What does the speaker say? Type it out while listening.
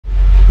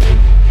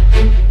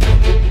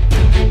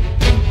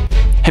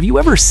Have you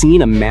ever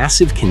seen a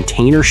massive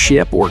container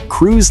ship or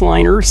cruise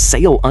liner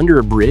sail under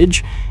a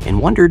bridge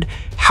and wondered,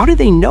 how do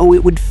they know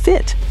it would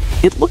fit?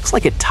 It looks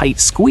like a tight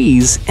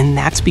squeeze, and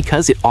that's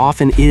because it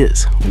often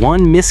is.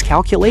 One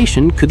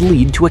miscalculation could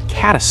lead to a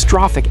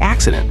catastrophic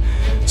accident.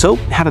 So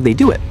how do they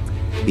do it?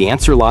 The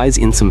answer lies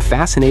in some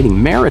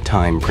fascinating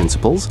maritime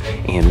principles,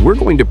 and we're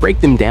going to break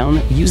them down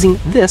using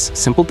this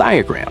simple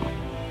diagram.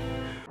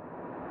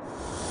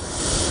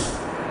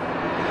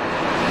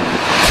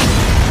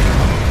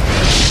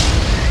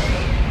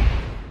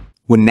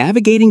 When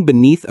navigating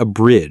beneath a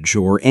bridge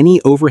or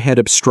any overhead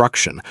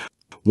obstruction,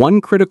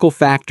 one critical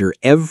factor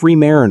every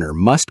mariner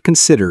must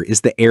consider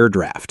is the air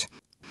draft.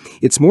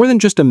 It's more than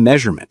just a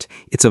measurement,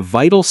 it's a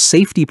vital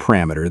safety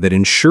parameter that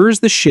ensures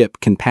the ship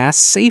can pass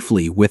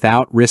safely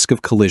without risk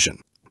of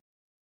collision.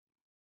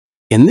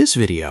 In this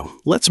video,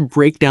 let's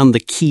break down the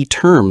key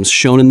terms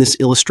shown in this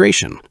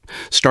illustration,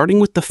 starting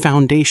with the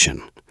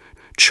foundation,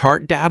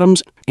 chart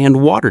datums,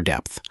 and water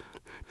depth.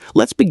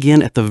 Let's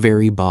begin at the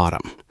very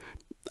bottom.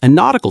 A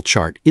nautical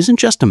chart isn't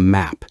just a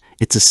map,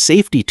 it's a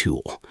safety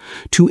tool.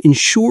 To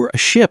ensure a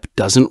ship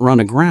doesn't run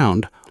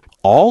aground,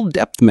 all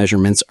depth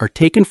measurements are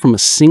taken from a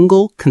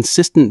single,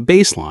 consistent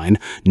baseline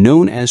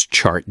known as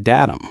chart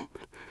datum.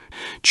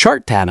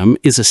 Chart datum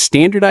is a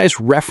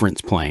standardized reference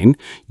plane,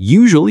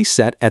 usually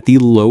set at the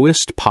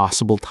lowest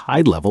possible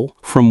tide level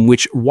from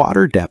which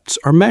water depths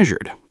are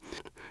measured.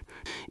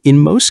 In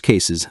most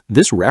cases,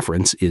 this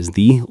reference is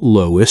the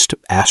lowest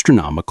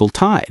astronomical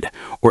tide,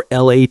 or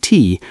LAT,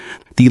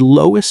 the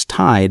lowest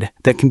tide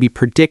that can be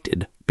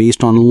predicted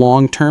based on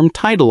long-term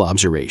tidal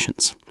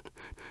observations.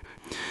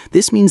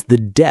 This means the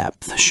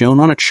depth shown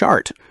on a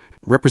chart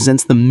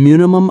represents the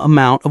minimum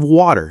amount of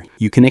water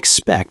you can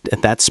expect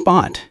at that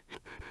spot.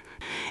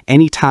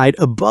 Any tide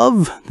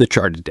above the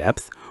charted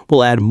depth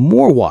will add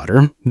more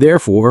water,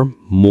 therefore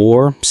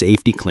more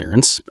safety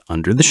clearance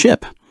under the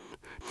ship.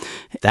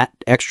 That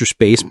extra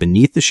space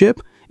beneath the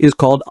ship is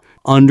called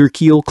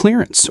underkeel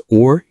clearance,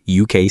 or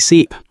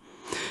UKC.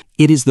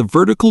 It is the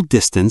vertical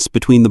distance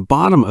between the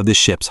bottom of the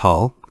ship's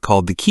hull,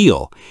 called the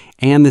keel,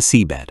 and the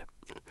seabed.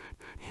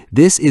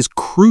 This is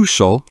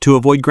crucial to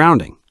avoid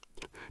grounding.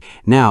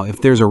 Now,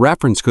 if there's a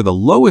reference for the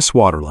lowest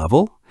water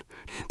level,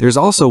 there's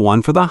also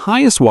one for the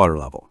highest water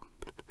level.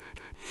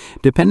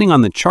 Depending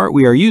on the chart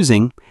we are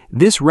using,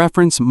 this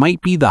reference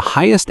might be the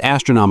highest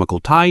astronomical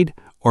tide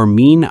or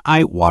mean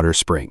high water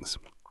springs.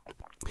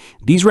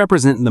 These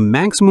represent the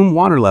maximum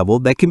water level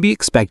that can be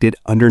expected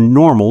under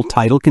normal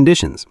tidal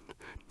conditions.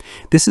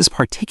 This is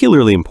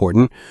particularly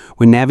important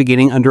when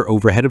navigating under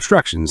overhead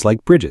obstructions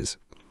like bridges.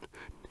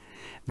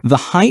 The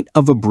height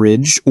of a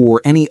bridge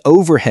or any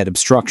overhead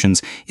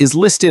obstructions is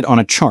listed on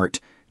a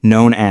chart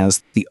known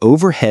as the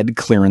overhead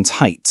clearance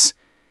heights.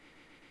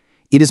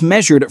 It is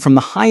measured from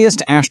the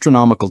highest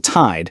astronomical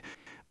tide,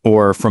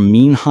 or from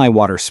mean high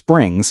water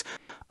springs,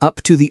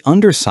 up to the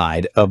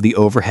underside of the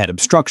overhead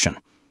obstruction.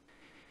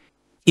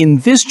 In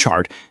this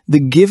chart, the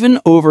given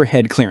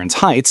overhead clearance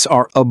heights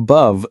are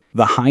above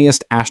the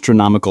highest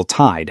astronomical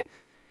tide.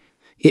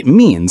 It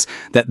means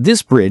that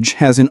this bridge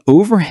has an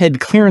overhead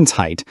clearance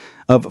height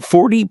of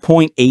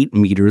 40.8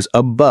 meters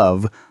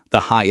above the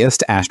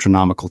highest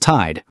astronomical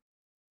tide.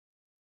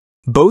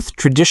 Both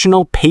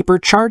traditional paper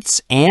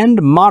charts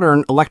and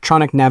modern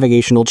electronic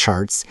navigational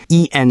charts,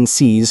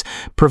 ENCs,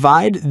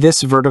 provide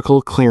this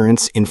vertical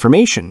clearance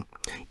information.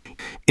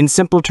 In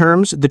simple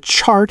terms, the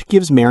chart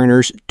gives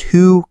mariners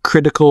two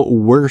critical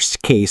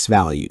worst-case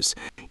values: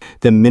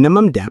 the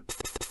minimum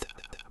depth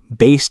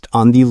based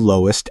on the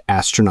lowest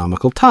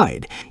astronomical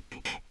tide,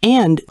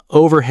 and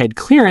overhead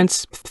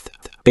clearance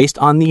based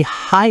on the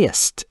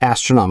highest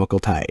astronomical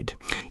tide.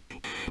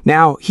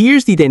 Now,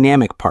 here's the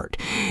dynamic part.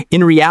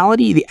 In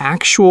reality, the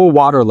actual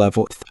water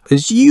level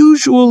is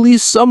usually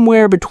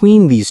somewhere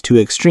between these two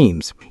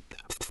extremes.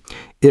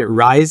 It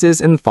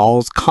rises and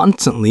falls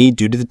constantly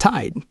due to the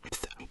tide.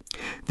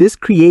 This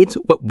creates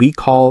what we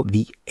call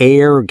the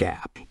air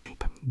gap,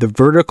 the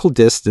vertical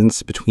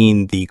distance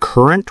between the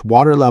current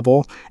water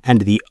level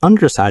and the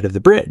underside of the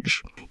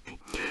bridge.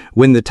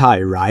 When the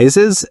tide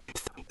rises,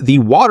 the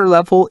water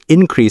level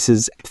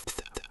increases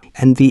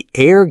and the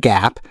air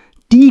gap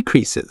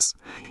decreases.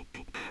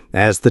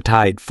 As the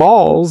tide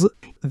falls,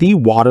 the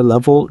water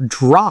level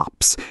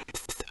drops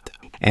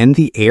and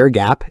the air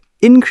gap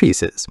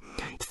increases.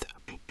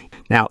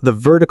 Now, the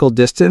vertical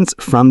distance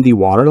from the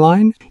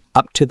waterline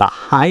up to the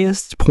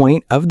highest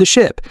point of the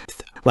ship,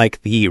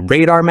 like the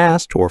radar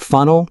mast or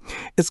funnel,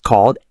 is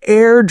called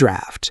air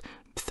draft.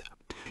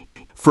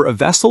 For a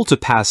vessel to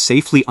pass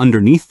safely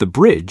underneath the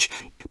bridge,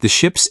 the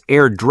ship's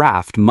air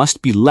draft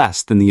must be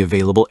less than the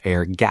available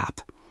air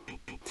gap.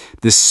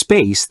 The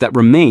space that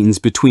remains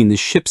between the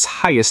ship's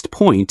highest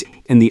point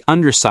and the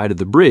underside of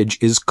the bridge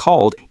is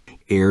called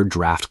air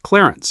draft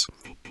clearance.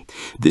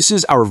 This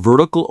is our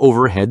vertical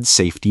overhead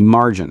safety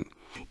margin.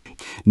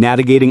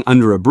 Navigating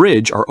under a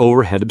bridge or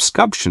overhead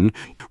obstruction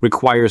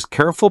requires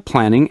careful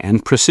planning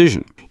and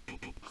precision.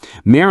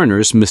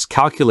 Mariners must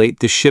calculate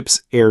the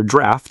ship's air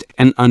draft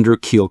and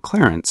under-keel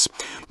clearance,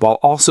 while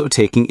also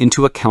taking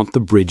into account the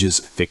bridge's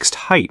fixed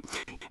height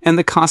and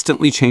the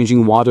constantly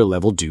changing water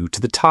level due to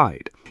the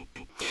tide.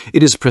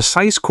 It is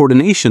precise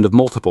coordination of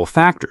multiple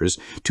factors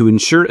to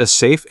ensure a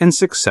safe and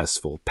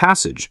successful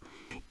passage.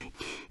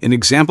 An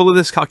example of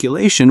this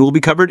calculation will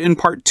be covered in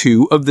part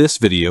 2 of this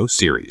video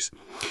series.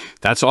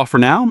 That's all for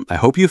now. I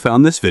hope you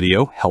found this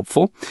video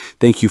helpful.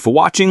 Thank you for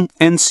watching,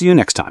 and see you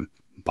next time.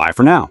 Bye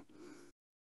for now.